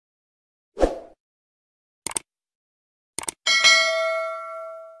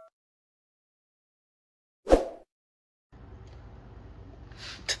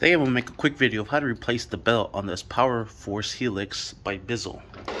Today I'm going to make a quick video of how to replace the belt on this Power Force Helix by Bissell.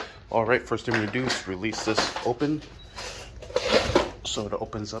 Alright, first thing we're going to do is release this open. So it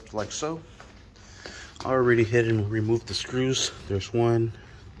opens up like so. I already hit and removed the screws. There's 1,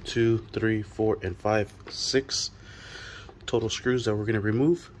 2, 3, 4, and 5, 6 total screws that we're going to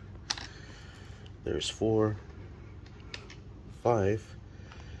remove. There's 4, 5,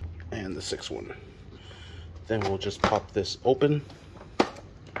 and the 6th one. Then we'll just pop this open.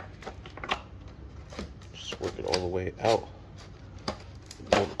 Just work it all the way out.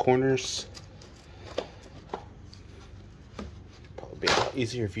 All the corners. Probably be a lot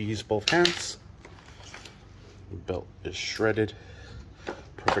easier if you use both hands. The belt is shredded.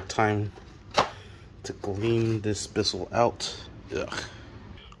 Perfect time to clean this Bissell out. Ugh.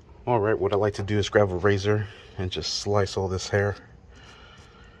 Alright, what I like to do is grab a razor and just slice all this hair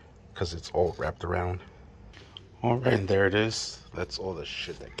because it's all wrapped around. Alright, and there it is. That's all the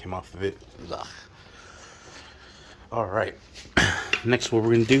shit that came off of it. Alright, next what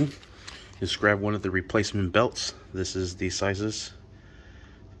we're going to do is grab one of the replacement belts. This is the sizes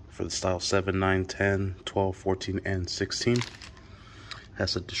for the style 7, 9, 10, 12, 14, and 16.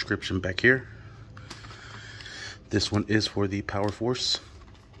 Has a description back here. This one is for the Power Force.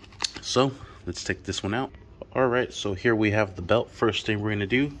 So let's take this one out. Alright, so here we have the belt. First thing we're going to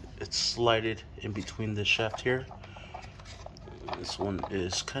do, it's slide it in between this shaft here. This one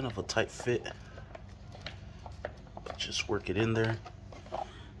is kind of a tight fit, but just work it in there,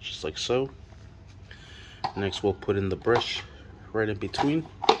 just like so. Next we'll put in the brush right in between,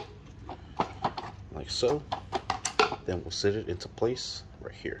 like so. Then we'll set it into place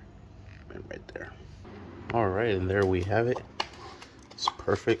right here and right there. Alright, and there we have it. It's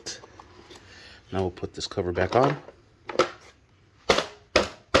perfect. Now we'll put this cover back on.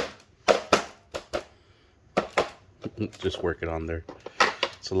 Just work it on there.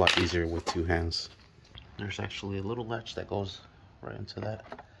 It's a lot easier with two hands. There's actually a little latch that goes right into that.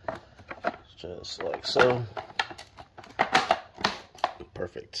 Just like so.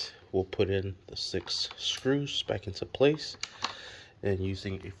 Perfect. We'll put in the 6 screws back into place. And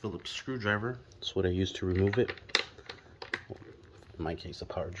using a Phillips screwdriver, that's what I use to remove it. In my case, a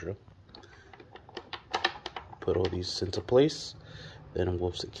power drill. Put all these into place. Then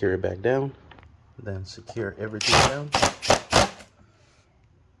we'll secure it back down. Then secure everything down.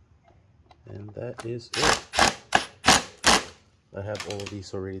 And that is it. I have all of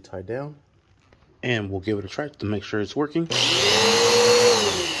these already tied down. And we'll give it a try to make sure it's working.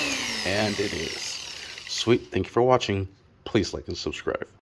 And it is. Sweet. Thank you for watching. Please like and subscribe.